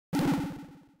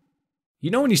You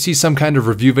know when you see some kind of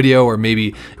review video or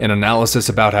maybe an analysis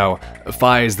about how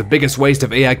Fi is the biggest waste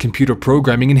of AI computer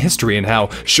programming in history and how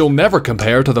she'll never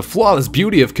compare to the flawless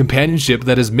beauty of companionship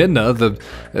that is Midna,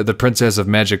 the princess of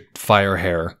magic fire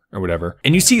hair or whatever.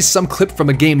 And you see some clip from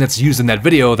a game that's used in that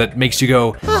video that makes you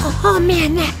go, oh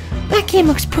man, that game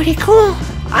looks pretty cool.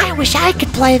 I wish I could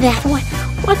play that one.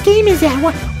 What game is that?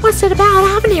 What's it about?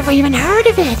 I've never even heard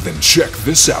of it. Then check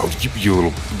this out, you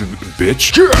little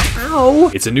bitch. Ow.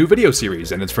 It's a new video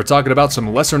series, and it's for talking about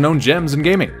some lesser-known gems in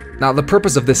gaming. Now, the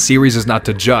purpose of this series is not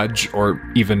to judge or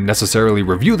even necessarily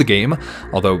review the game,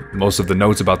 although most of the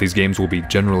notes about these games will be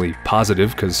generally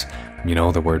positive, because, you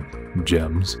know, the word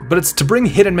gems. But it's to bring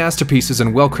hidden masterpieces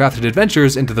and well-crafted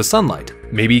adventures into the sunlight.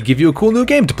 Maybe give you a cool new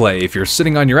game to play if you're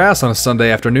sitting on your ass on a Sunday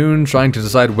afternoon trying to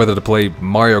decide whether to play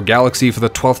Mario Galaxy for the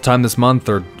 12th time this month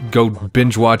or go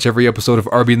binge watch every episode of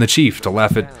Arby and the Chief to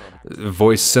laugh at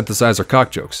voice synthesizer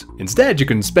cock jokes. Instead, you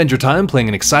can spend your time playing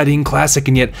an exciting, classic,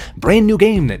 and yet brand new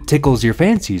game that tickles your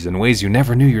fancies in ways you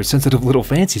never knew your sensitive little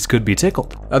fancies could be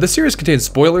tickled. The series contains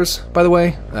spoilers, by the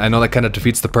way. I know that kind of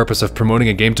defeats the purpose of promoting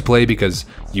a game to play because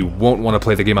you won't want to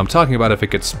play the game I'm talking about if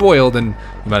it gets spoiled, and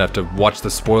you might have to watch the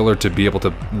spoiler to be able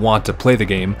to want to play the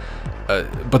game.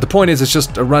 But the point is, it's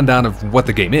just a rundown of what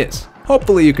the game is.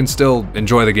 Hopefully you can still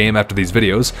enjoy the game after these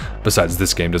videos. Besides,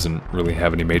 this game doesn't really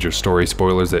have any major story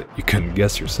spoilers that you couldn't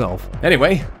guess yourself.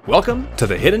 Anyway, welcome to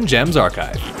the Hidden Gems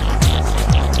Archive.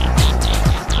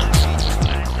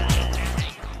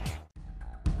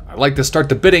 I'd like to start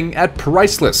the bidding at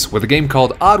priceless with a game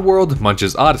called Oddworld,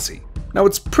 Munch's Oddysee. Now,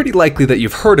 it's pretty likely that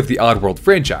you've heard of the Oddworld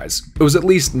franchise. It was at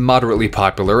least moderately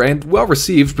popular and well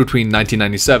received between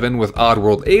 1997 with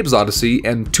Oddworld Abe's Oddysee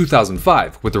and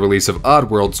 2005 with the release of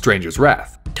Oddworld Stranger's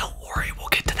Wrath. Don't worry, we'll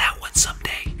get to that one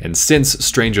someday. And since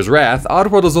Stranger's Wrath,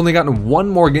 Oddworld has only gotten one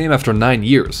more game after 9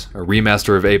 years, a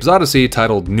remaster of Abe's Oddysee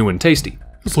titled New and Tasty.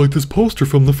 It's like this poster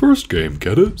from the first game,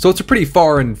 get it? So it's a pretty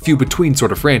far and few between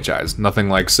sort of franchise, nothing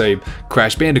like, say,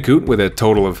 Crash Bandicoot with a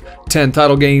total of 10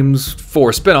 title games,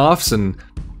 4 spin-offs, and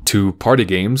 2 party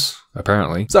games,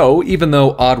 apparently. So even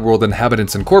though Oddworld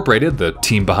Inhabitants Incorporated, the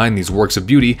team behind these works of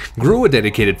beauty, grew a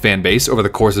dedicated fan base over the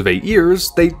course of 8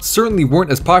 years, they certainly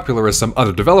weren't as popular as some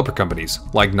other developer companies,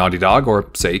 like Naughty Dog or,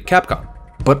 say, Capcom.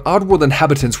 But Oddworld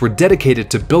Inhabitants were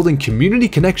dedicated to building community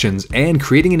connections and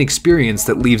creating an experience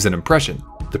that leaves an impression.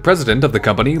 The president of the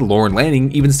company, Lauren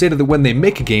Lanning, even stated that when they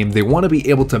make a game, they want to be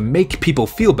able to make people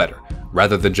feel better,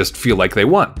 rather than just feel like they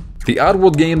won. The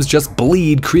Oddworld games just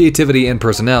bleed creativity and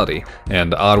personality,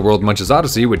 and Oddworld Munch's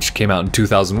Oddysee, which came out in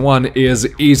 2001, is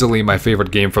easily my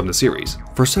favorite game from the series,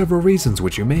 for several reasons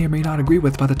which you may or may not agree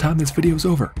with by the time this video's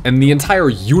over. And the entire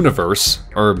universe,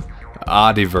 or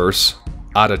Oddiverse,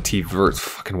 Oddityverse,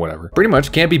 fucking whatever, pretty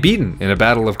much can't be beaten in a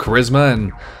battle of charisma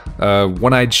and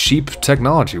one-eyed sheep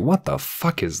technology. What the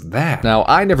fuck is that? Now,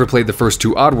 I never played the first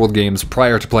 2 Oddworld games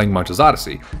prior to playing Munch's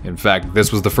Oddysee. In fact,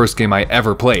 this was the first game I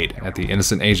ever played at the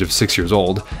innocent age of 6 years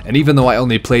old, and even though I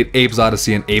only played Abe's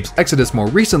Oddysee and Abe's Exodus more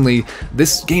recently,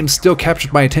 this game still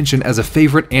captured my attention as a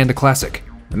favorite and a classic.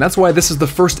 And that's why this is the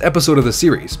first episode of the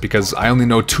series, because I only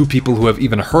know 2 people who have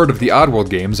even heard of the Oddworld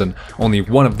games, and only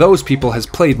one of those people has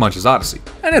played Munch's Oddysee.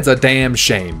 And it's a damn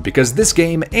shame, because this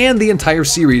game and the entire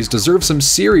series deserve some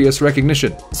serious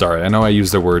recognition. Sorry, I know I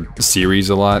use the word series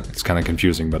a lot, it's kind of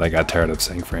confusing, but I got tired of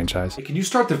saying franchise. Hey, can you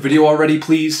start the video already,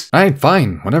 please? Alright,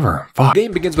 fine, whatever, fuck. The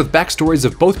game begins with backstories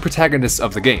of both protagonists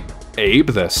of the game. Abe,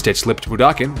 the stitch-lipped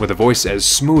Mudokon with a voice as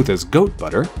smooth as goat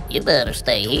butter. You better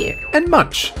stay here. And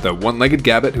Munch, the one-legged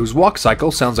gabbit whose walk cycle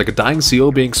sounds like a dying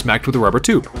seal being smacked with a rubber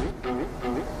tube.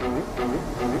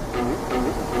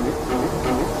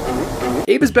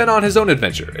 Abe has been on his own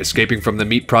adventure, escaping from the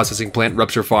meat processing plant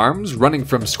Rupture Farms, running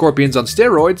from scorpions on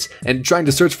steroids, and trying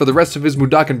to search for the rest of his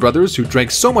Mudokon brothers who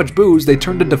drank so much booze they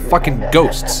turned into fucking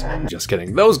ghosts. Just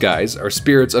kidding, those guys are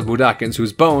spirits of Mudokons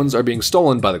whose bones are being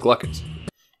stolen by the Gluckons.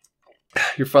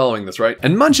 You're following this, right?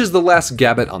 And Munch is the last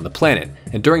gabbit on the planet,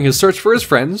 and during his search for his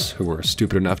friends, who were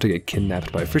stupid enough to get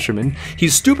kidnapped by fishermen,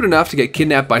 he's stupid enough to get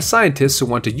kidnapped by scientists who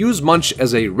want to use Munch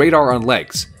as a radar on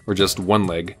legs, or just one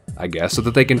leg, I guess, so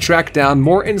that they can track down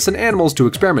more innocent animals to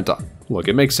experiment on. Look,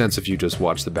 it makes sense if you just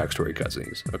watch the backstory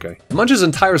cutscenes, okay? Munch's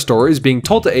entire story is being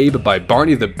told to Abe by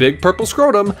Barney the Big Purple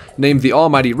Scrotum, named the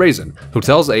Almighty Raisin, who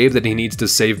tells Abe that he needs to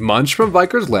save Munch from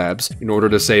Viker's labs in order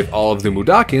to save all of the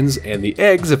Mudokons and the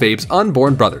eggs of Abe's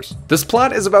unborn brothers. This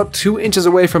plot is about 2 inches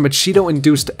away from a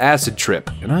Cheeto-induced acid trip,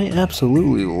 and I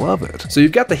absolutely love it. So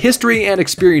you've got the history and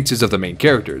experiences of the main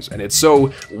characters, and it's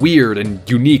so weird and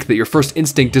unique that your first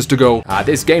instinct is to go,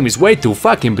 this game is way too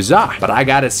fucking bizarre, but I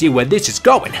gotta see where this is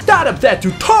going. Start up that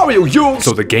tutorial, you!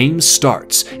 So the game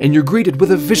starts, and you're greeted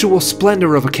with a visual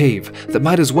splendor of a cave that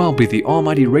might as well be the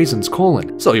almighty Raisin's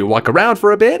colon. So you walk around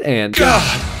for a bit and...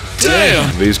 God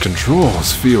damn! These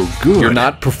controls feel good. You're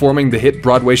not performing the hit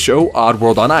Broadway show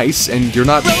Oddworld on Ice, and you're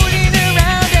not...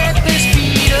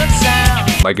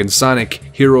 like in Sonic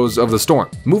Heroes of the Storm.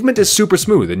 Movement is super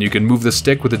smooth, and you can move the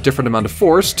stick with a different amount of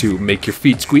force to make your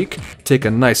feet squeak, take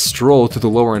a nice stroll through the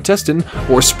lower intestine,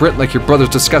 or sprint like your brother's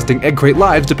disgusting egg crate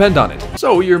lives depend on it.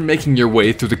 So you're making your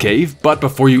way through the cave, but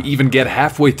before you even get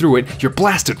halfway through it, you're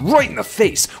blasted right in the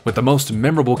face with the most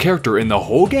memorable character in the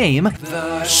whole game,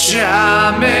 the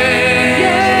Shaman!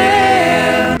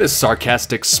 This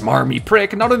sarcastic, smarmy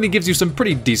prick not only gives you some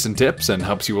pretty decent tips and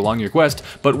helps you along your quest,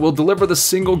 but will deliver the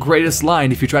single greatest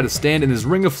line if you try to stand in his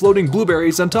ring of floating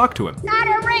blueberries and talk to him. Not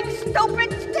a ring,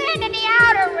 stupid! Stand in the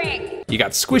outer ring! You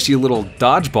got squishy little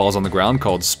dodgeballs on the ground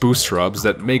called spruce shrubs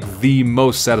that make the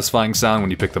most satisfying sound when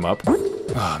you pick them up.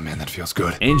 Oh man, that feels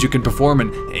good. And you can perform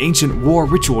an ancient war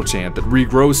ritual chant that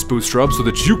regrows spruce shrubs so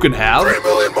that you can have 3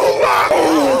 million more lives!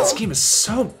 This game is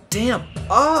so damn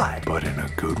odd. But in a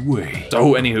good way.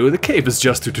 So anywho, the cave is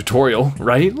just a tutorial,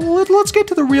 right? Let's get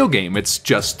to the real game. It's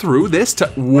just through this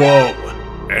Whoa!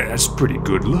 That's pretty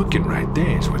good looking right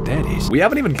there, is what that is. We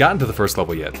haven't even gotten to the first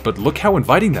level yet, but look how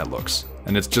inviting that looks.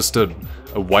 And it's just a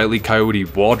Wile E. Coyote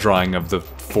wall drawing of the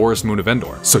forest moon of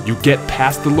Endor. So you get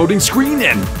past the loading screen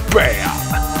and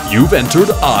BAM! You've entered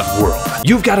Oddworld.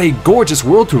 You've got a gorgeous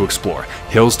world to explore.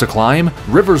 Hills to climb,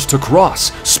 rivers to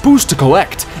cross, spoos to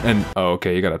collect, and oh,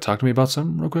 okay, you gotta talk to me about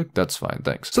something real quick? That's fine,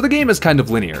 thanks. So the game is kind of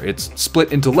linear. It's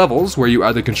split into levels where you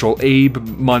either control Abe,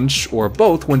 Munch, or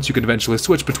both once you can eventually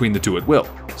switch between the two at will.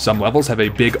 Some levels have a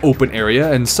big open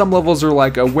area, and some levels are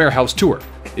like a warehouse tour,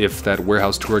 if that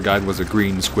warehouse tour guide was a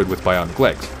green squid with bionic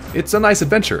legs. It's a nice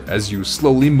adventure as you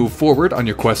slowly move forward on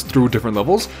your quest through different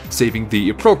levels, saving the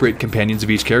appropriate companions of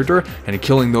each character and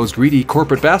killing those greedy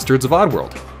corporate bastards of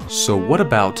Oddworld. So what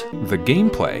about the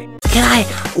gameplay? Can I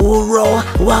roll,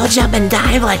 wall jump, and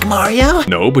dive like Mario?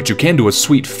 No, but you can do a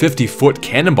sweet 50-foot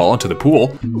cannonball into the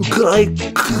pool. Could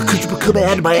you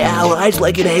command my allies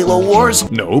like in Halo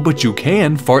Wars? No, but you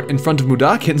can fart in front of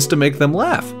Mudokons to make them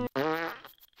laugh.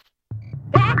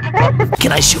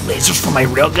 Can I shoot lasers from my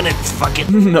railgun and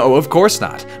fucking... No, of course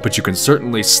not. But you can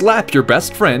certainly slap your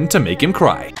best friend to make him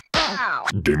cry.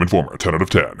 Game Informer, 10 out of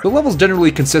 10. The levels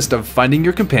generally consist of finding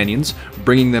your companions,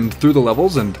 bringing them through the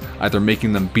levels and either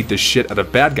making them beat the shit out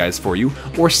of bad guys for you,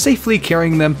 or safely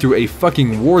carrying them through a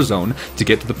fucking war zone to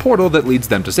get to the portal that leads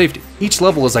them to safety. Each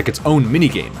level is like its own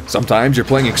minigame. Sometimes you're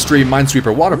playing extreme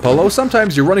Minesweeper water polo,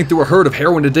 sometimes you're running through a herd of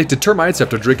heroin-addicted termites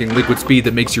after drinking liquid speed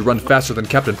that makes you run faster than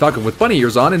Captain Falcon with bunny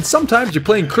ears on, and sometimes you're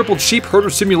playing Crippled Sheep Herder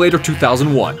Simulator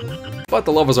 2001. But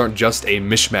the levels aren't just a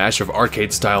mishmash of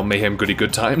arcade-style mayhem goody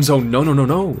good times. Oh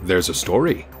no, there's a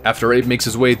story. After Abe makes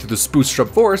his way through the spruce shrub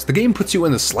forest, the game puts you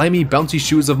in the slimy, bouncy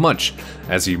shoes of Munch,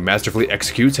 as he masterfully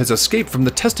executes his escape from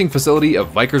the testing facility of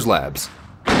Vickers Labs.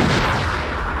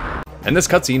 And this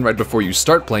cutscene right before you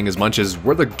start playing as Munch is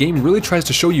where the game really tries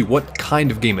to show you what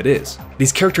kind of game it is.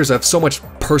 These characters have so much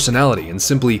personality and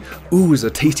simply ooze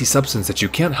a tasty substance that you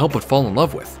can't help but fall in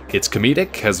love with. It's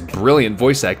comedic, has brilliant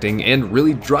voice acting, and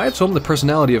really drives home the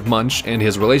personality of Munch and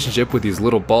his relationship with these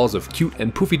little balls of cute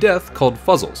and poofy death called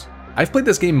Fuzzles. I've played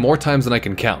this game more times than I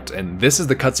can count, and this is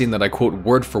the cutscene that I quote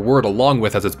word for word along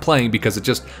with as it's playing because it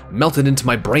just melted into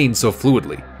my brain so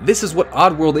fluidly. This is what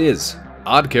Oddworld is.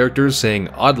 Odd characters saying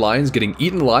odd lines getting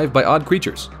eaten alive by odd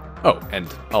creatures. Oh,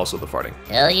 and also the farting.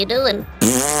 How you doing?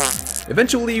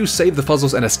 Eventually you save the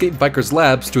Fuzzles and escape Vickers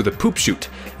Labs through the poop chute,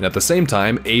 and at the same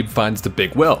time Abe finds the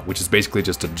big well, which is basically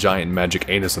just a giant magic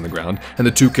anus in the ground, and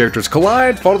the two characters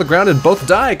collide, fall to the ground, and both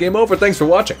die. Game over, thanks for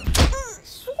watching.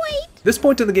 This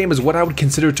point in the game is what I would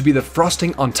consider to be the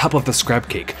frosting on top of the scrap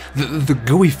cake, the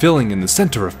gooey filling in the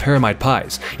center of Paramite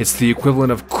pies. It's the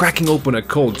equivalent of cracking open a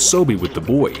cold Sobe with the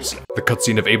boys. The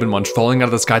cutscene of Abe and Munch falling out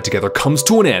of the sky together comes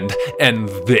to an end, and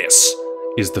this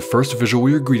is the first visual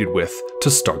you're greeted with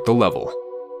to start the level.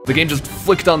 The game just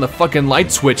flicked on the fucking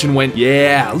light switch and went,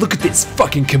 yeah, look at this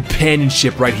fucking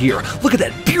companionship right here. Look at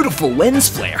that beautiful lens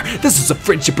flare. This is a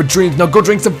friendship of dreams. Now go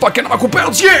drink some fucking aqua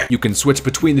bounce, yeah! You can switch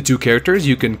between the two characters,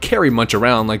 you can carry Munch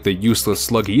around like the useless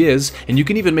slug he is, and you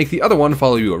can even make the other one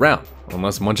follow you around.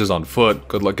 unless Munch is on foot.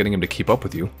 Good luck getting him to keep up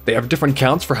with you. They have different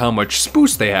counts for how much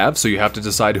spooce they have, so you have to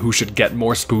decide who should get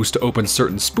more spooce to open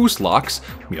certain spooce locks.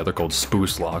 Yeah, they're called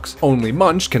spooce locks. Only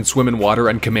Munch can swim in water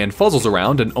and command fuzzles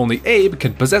around, and only Abe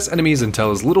can possess enemies and tell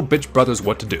his little bitch brothers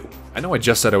what to do. I know I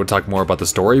just said I would talk more about the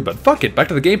story, but fuck it, back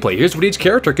to the gameplay. Here's what each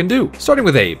character can do. Starting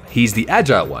with Abe, he's the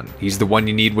agile one. He's the one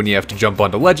you need when you have to jump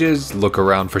onto ledges, look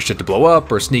around for shit to blow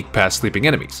up, or sneak past sleeping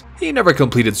enemies. He never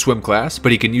completed swim class,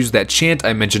 but he can use that chant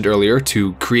I mentioned earlier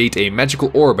to create a magical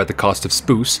orb at the cost of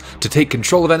spooce, to take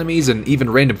control of enemies and even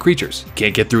random creatures.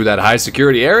 Can't get through that high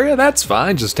security area? That's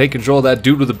fine, just take control of that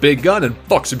dude with a big gun and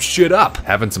fuck some shit up.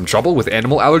 Having some trouble with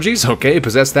animal allergies? Okay,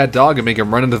 possess that dog and make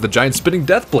him run into the giant spinning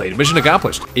death blade. Mission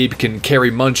accomplished. Abe can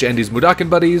carry Munch and his Mudokon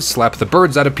buddies, slap the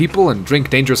birds out of people, and drink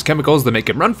dangerous chemicals that make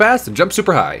him run fast and jump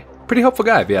super high. Pretty helpful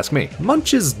guy if you ask me.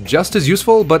 Munch is just as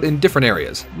useful, but in different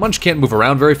areas. Munch can't move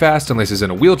around very fast unless he's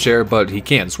in a wheelchair, but he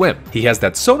can swim. He has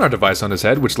that sonar device on his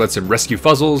head which lets him rescue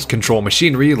fuzzles, control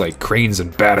machinery like cranes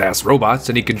and badass robots,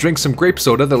 and he can drink some grape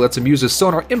soda that lets him use his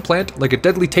sonar implant like a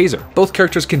deadly taser. Both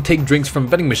characters can take drinks from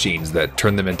vending machines that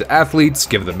turn them into athletes,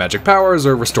 give them magic powers,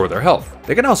 or restore their health.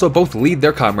 They can also both lead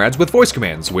their comrades with voice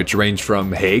commands, which range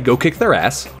from, hey, go kick their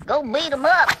ass, Go beat 'em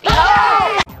up.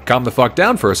 No! calm the fuck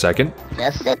down for a second,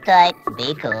 Just sit tight,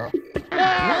 be cool.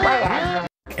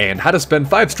 and how to spend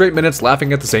 5 straight minutes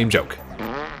laughing at the same joke.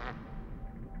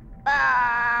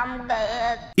 I'm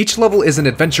dead. Each level is an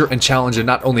adventure and challenge in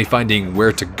not only finding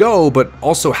where to go, but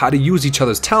also how to use each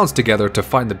other's talents together to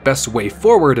find the best way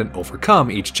forward and overcome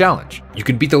each challenge. You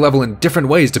can beat the level in different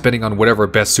ways depending on whatever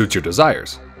best suits your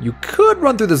desires. You could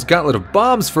run through this gauntlet of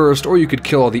bombs first, or you could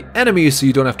kill all the enemies so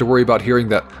you don't have to worry about hearing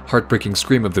that heartbreaking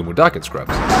scream of the Mudokon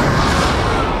scrubs.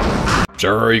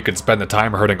 Sure, you could spend the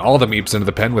time herding all the meeps into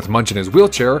the pen with Munch in his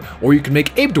wheelchair, or you can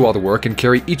make Abe do all the work and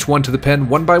carry each one to the pen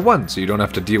one by one so you don't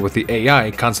have to deal with the AI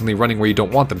constantly running where you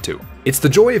don't want them to. It's the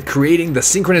joy of creating the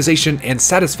synchronization and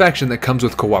satisfaction that comes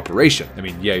with cooperation. I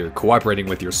mean, yeah, you're cooperating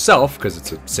with yourself because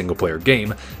it's a single player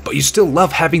game, but you still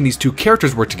love having these two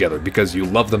characters work together because you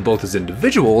love them both as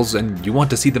individuals and you want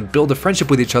to see them build a friendship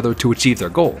with each other to achieve their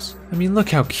goals. I mean, look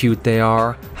how cute they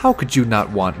are. How could you not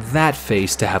want that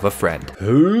face to have a friend?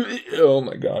 Oh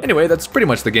my god. Anyway, that's pretty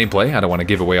much the gameplay. I don't want to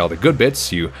give away all the good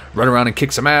bits. You run around and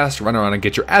kick some ass, run around and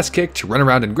get your ass kicked, run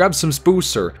around and grab some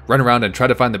spooce, or run around and try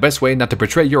to find the best way not to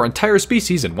betray your entire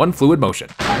species in one fluid motion.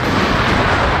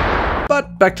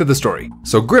 But back to the story.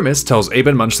 So Grimace tells Abe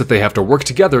and Munch that they have to work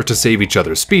together to save each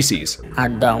other's species. I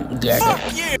don't get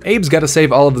it. Abe's gotta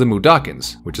save all of the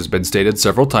Mudokons, which has been stated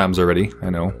several times already, I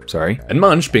know, sorry. And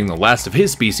Munch, being the last of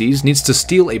his species, needs to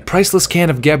steal a priceless can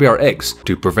of caviar eggs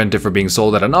to prevent it from being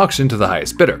sold at an auction to the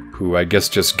highest bidder, who I guess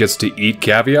just gets to eat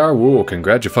caviar? Whoa,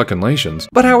 congratulations.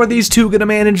 But how are these two gonna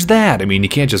manage that? I mean, you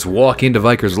can't just walk into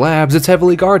Viker's labs, it's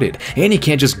heavily guarded. And you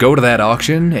can't just go to that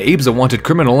auction. Abe's a wanted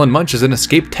criminal and Munch is an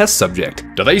escaped test subject.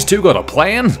 Do these two got a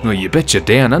plan? Well, you bet your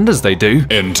Dan unders they do.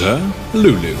 Enter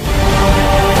Lulu.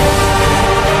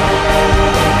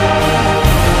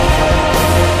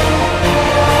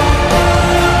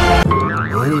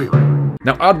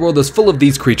 Now, Oddworld is full of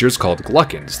these creatures called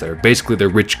glukkons. They're basically the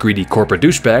rich, greedy corporate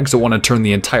douchebags that want to turn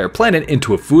the entire planet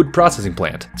into a food processing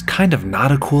plant. It's kind of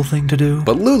not a cool thing to do.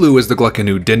 But Lulu is the glukkon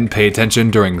who didn't pay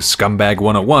attention during Scumbag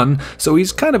 101, so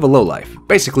he's kind of a lowlife.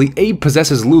 Basically, Abe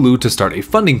possesses Lulu to start a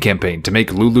funding campaign to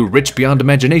make Lulu rich beyond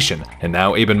imagination. And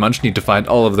now Abe and Munch need to find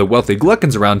all of the wealthy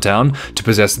glukkons around town to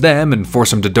possess them and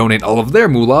force them to donate all of their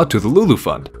moolah to the Lulu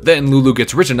Fund. Then Lulu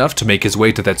gets rich enough to make his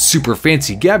way to that super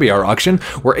fancy caviar auction,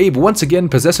 where Abe once again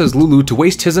possesses Lulu to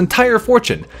waste his entire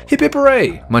fortune. Hip hip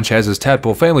hooray! Munch has his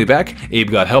tadpole family back,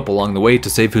 Abe got help along the way to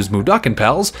save his Mudokon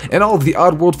pals, and all of the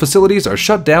Oddworld facilities are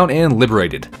shut down and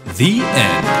liberated. The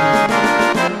end.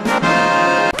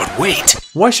 But wait!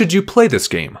 Why should you play this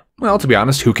game? Well, to be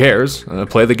honest, who cares?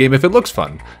 Play the game if it looks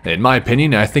fun. In my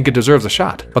opinion, I think it deserves a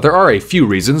shot. But there are a few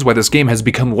reasons why this game has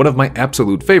become one of my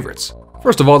absolute favorites.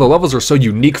 First of all, the levels are so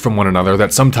unique from one another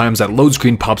that sometimes that load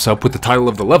screen pops up with the title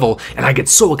of the level, and I get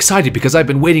so excited because I've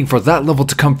been waiting for that level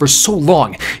to come for so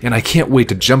long, and I can't wait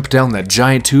to jump down that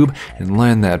giant tube and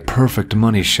land that perfect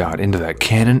money shot into that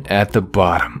cannon at the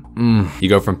bottom. You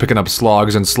go from picking up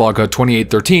slogs in Slogha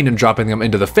 2813 and dropping them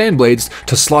into the fan blades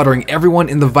to slaughtering everyone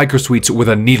in the Viker suites with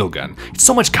a needle gun. It's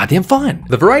so much goddamn fun.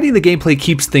 The variety in the gameplay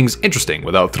keeps things interesting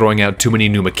without throwing out too many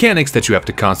new mechanics that you have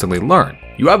to constantly learn.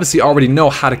 You obviously already know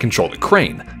how to control the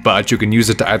crane, but you can use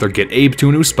it to either get Abe to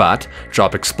a new spot,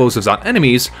 drop explosives on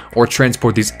enemies, or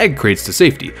transport these egg crates to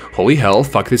safety. Holy hell,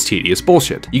 fuck this tedious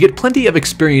bullshit. You get plenty of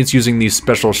experience using these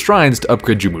special shrines to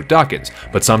upgrade your Mudokons,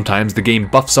 but sometimes the game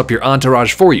buffs up your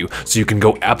entourage for you, so you can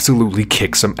go absolutely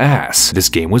kick some ass. This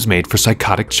game was made for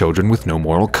psychotic children with no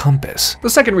moral compass. The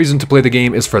second reason to play the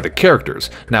game is for the characters.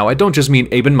 Now, I don't just mean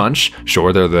Abe and Munch,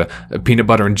 sure they're the peanut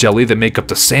butter and jelly that make up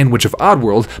the sandwich of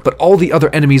Oddworld, but all the other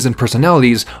enemies and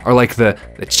personalities are like the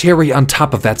cherry on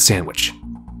top of that sandwich.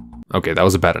 Okay, that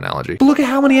was a bad analogy. But look at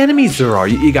how many enemies there are.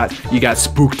 You got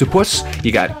Spooktopus.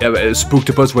 You got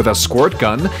Spooktopus with a squirt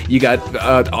gun. You got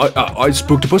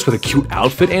Spooktopus with a cute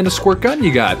outfit and a squirt gun.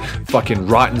 You got fucking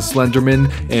Rotten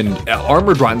Slenderman and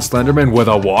Armored Rotten Slenderman with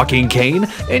a walking cane.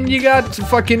 And you got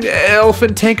fucking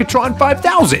Elephant Tankatron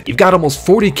 5000. You've got almost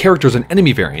 40 characters and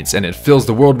enemy variants, and it fills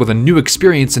the world with a new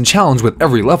experience and challenge with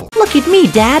every level. Look at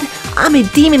me, Dad. I'm a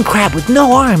demon crab with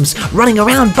no arms, running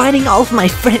around biting all of my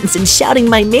friends and shouting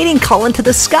my mating call into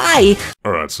the sky.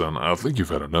 Alright, son, I think you've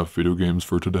had enough video games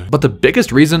for today. But the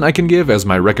biggest reason I can give as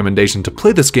my recommendation to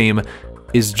play this game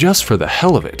is just for the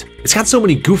hell of it. It's got so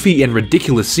many goofy and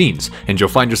ridiculous scenes, and you'll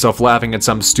find yourself laughing at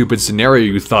some stupid scenario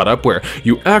you thought up where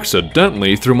you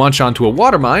accidentally threw Munch onto a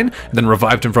water mine, then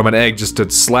revived him from an egg just to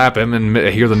slap him and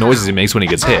hear the noises he makes when he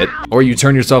gets hit. Or you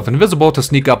turn yourself invisible to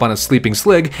sneak up on a sleeping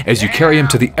Slig as you carry him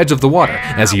to the edge of the water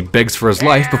as he begs for his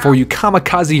life before you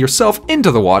kamikaze yourself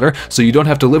into the water so you don't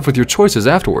have to live with your choices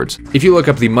afterwards. If you look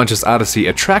up the Munch's Oddysee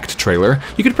Attract trailer,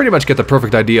 you can pretty much get the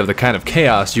perfect idea of the kind of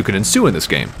chaos you can ensue in this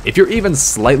game. If you're even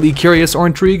slightly curious or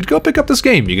intrigued, go pick up this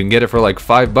game. You can get it for like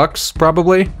 $5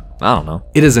 probably. I don't know.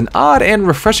 It is an odd and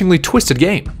refreshingly twisted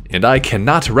game, and I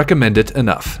cannot recommend it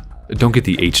enough. Don't get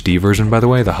the HD version, by the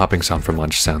way. The hopping sound for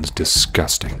Munch sounds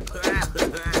disgusting.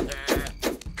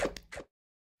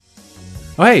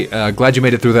 Oh hey, glad you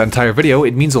made it through that entire video.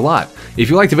 It means a lot. If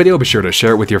you liked the video, be sure to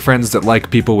share it with your friends that like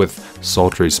people with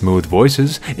sultry smooth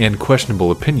voices and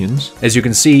questionable opinions. As you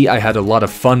can see, I had a lot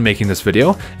of fun making this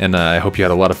video, and I hope you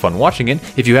had a lot of fun watching it.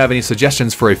 If you have any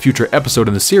suggestions for a future episode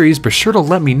in the series, be sure to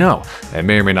let me know. I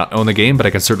may or may not own the game, but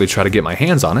I can certainly try to get my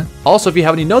hands on it. Also, if you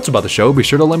have any notes about the show, be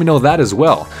sure to let me know that as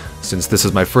well. Since this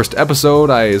is my first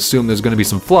episode, I assume there's going to be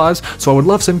some flaws, so I would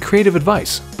love some creative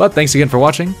advice. But thanks again for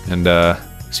watching, and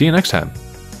see you next time.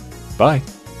 Bye.